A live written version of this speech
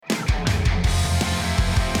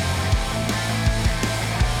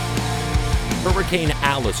Hurricane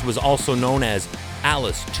Alice was also known as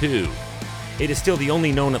Alice II. It is still the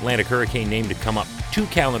only known Atlantic hurricane named to come up 2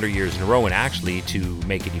 calendar years in a row, and actually, to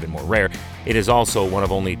make it even more rare, it is also one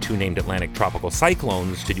of only 2 named Atlantic tropical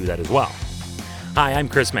cyclones to do that as well. Hi, I'm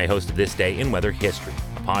Chris May, host of This Day in Weather History,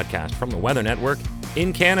 a podcast from the Weather Network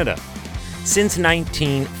in Canada. Since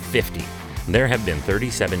 1950, there have been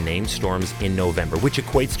 37 named storms in November, which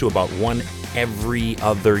equates to about one every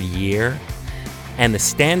other year. And the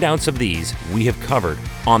standouts of these we have covered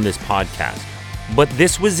on this podcast. But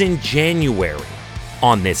this was in January,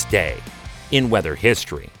 on this day, in weather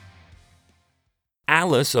history.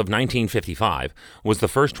 Alice of 1955 was the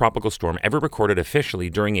first tropical storm ever recorded officially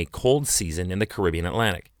during a cold season in the Caribbean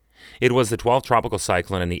Atlantic. It was the 12th tropical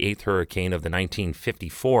cyclone and the 8th hurricane of the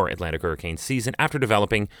 1954 Atlantic hurricane season after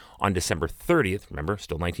developing on December 30th, remember,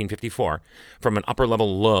 still 1954, from an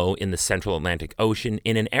upper-level low in the central Atlantic Ocean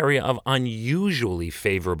in an area of unusually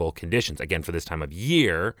favorable conditions, again for this time of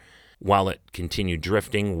year. While it continued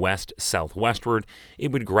drifting west-southwestward,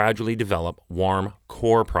 it would gradually develop warm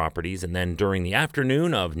core properties, and then during the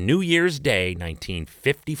afternoon of New Year's Day,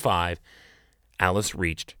 1955, Alice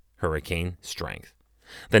reached hurricane strength.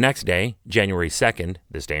 The next day, January 2nd,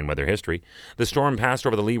 this day in weather history, the storm passed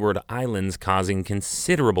over the Leeward Islands, causing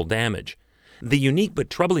considerable damage. The unique but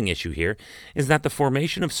troubling issue here is that the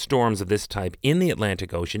formation of storms of this type in the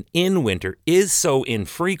Atlantic Ocean in winter is so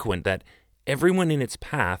infrequent that everyone in its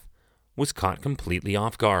path was caught completely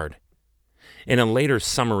off guard. In a later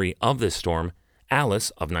summary of this storm, Alice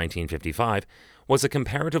of 1955 was a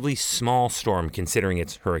comparatively small storm considering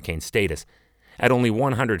its hurricane status. At only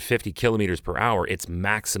 150 kilometers per hour, its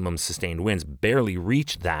maximum sustained winds barely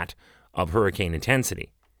reached that of hurricane intensity.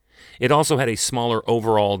 It also had a smaller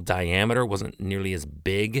overall diameter, wasn't nearly as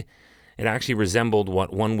big. It actually resembled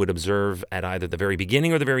what one would observe at either the very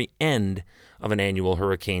beginning or the very end of an annual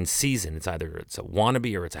hurricane season. It's a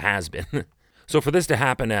wannabe or it's a has-been. So for this to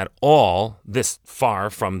happen at all, this far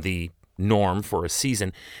from the norm for a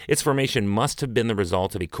season, its formation must have been the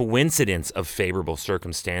result of a coincidence of favorable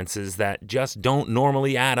circumstances that just don't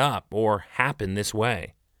normally add up or happen this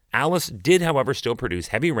way. Alice did, however, still produce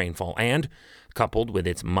heavy rainfall and, coupled with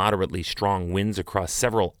its moderately strong winds across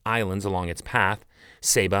several islands along its path,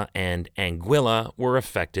 Saba and Anguilla were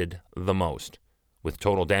affected the most, with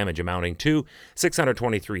total damage amounting to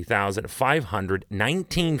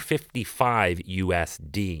 $623,519.55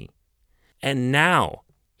 USD. And now,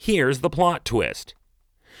 here's the plot twist.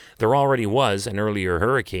 There already was an earlier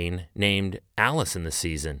hurricane named Alice in the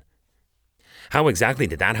season. How exactly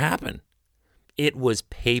did that happen? It was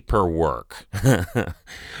paperwork.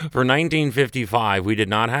 For 1955, we did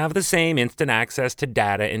not have the same instant access to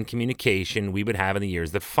data and communication we would have in the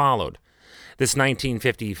years that followed. This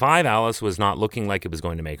 1955 Alice was not looking like it was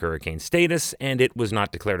going to make hurricane status, and it was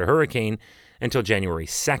not declared a hurricane until January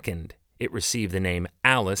 2nd. It received the name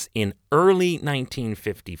Alice in early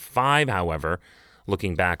 1955, however,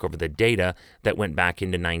 looking back over the data that went back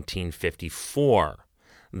into 1954,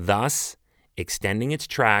 thus extending its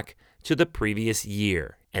track to the previous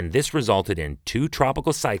year, and this resulted in 2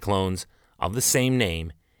 tropical cyclones of the same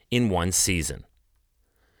name in one season.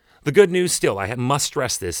 The good news still, I must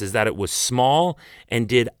stress this, is that it was small and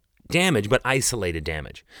did damage, but isolated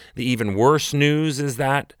damage. The even worse news is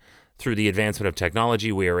that through the advancement of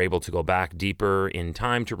technology, we are able to go back deeper in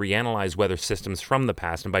time to reanalyze weather systems from the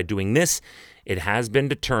past, and by doing this, it has been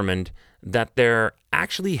determined that there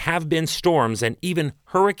actually have been storms and even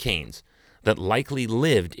hurricanes that likely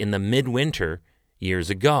lived in the midwinter years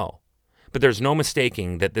ago. But there's no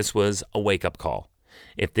mistaking that this was a wake-up call.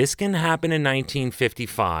 If this can happen in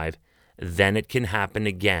 1955, then it can happen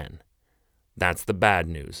again. That's the bad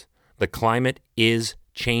news. The climate is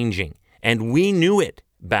changing, and we knew it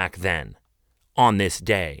back then, on this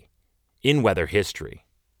day, in weather history.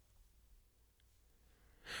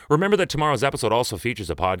 Remember that tomorrow's episode also features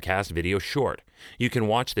a podcast video short. You can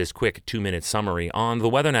watch this quick 2-minute summary on the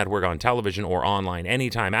Weather Network on television or online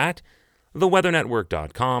anytime at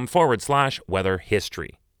theweathernetwork.com/weather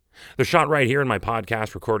history. They're shot right here in my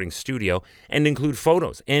podcast recording studio and include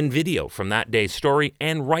photos and video from that day's story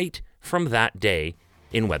and right from that day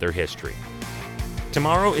in weather history.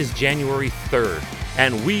 Tomorrow is January 3rd,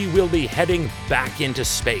 and we will be heading back into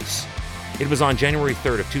space. It was on January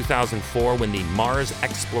 3rd of 2004 when the Mars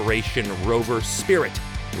exploration rover Spirit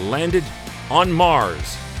landed on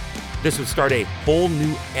Mars. This would start a whole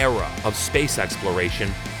new era of space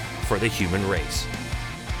exploration for the human race.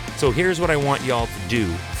 So here's what I want y'all to do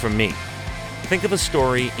from me. Think of a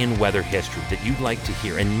story in weather history that you'd like to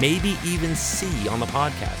hear and maybe even see on the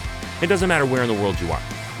podcast. It doesn't matter where in the world you are.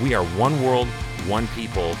 We are one world, one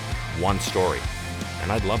people, one story.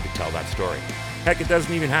 And I'd love to tell that story. Heck, it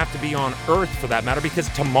doesn't even have to be on Earth for that matter, because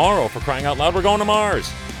tomorrow, for crying out loud, we're going to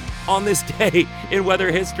Mars. On this day in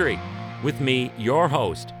weather history. With me, your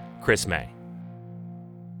host, Chris May.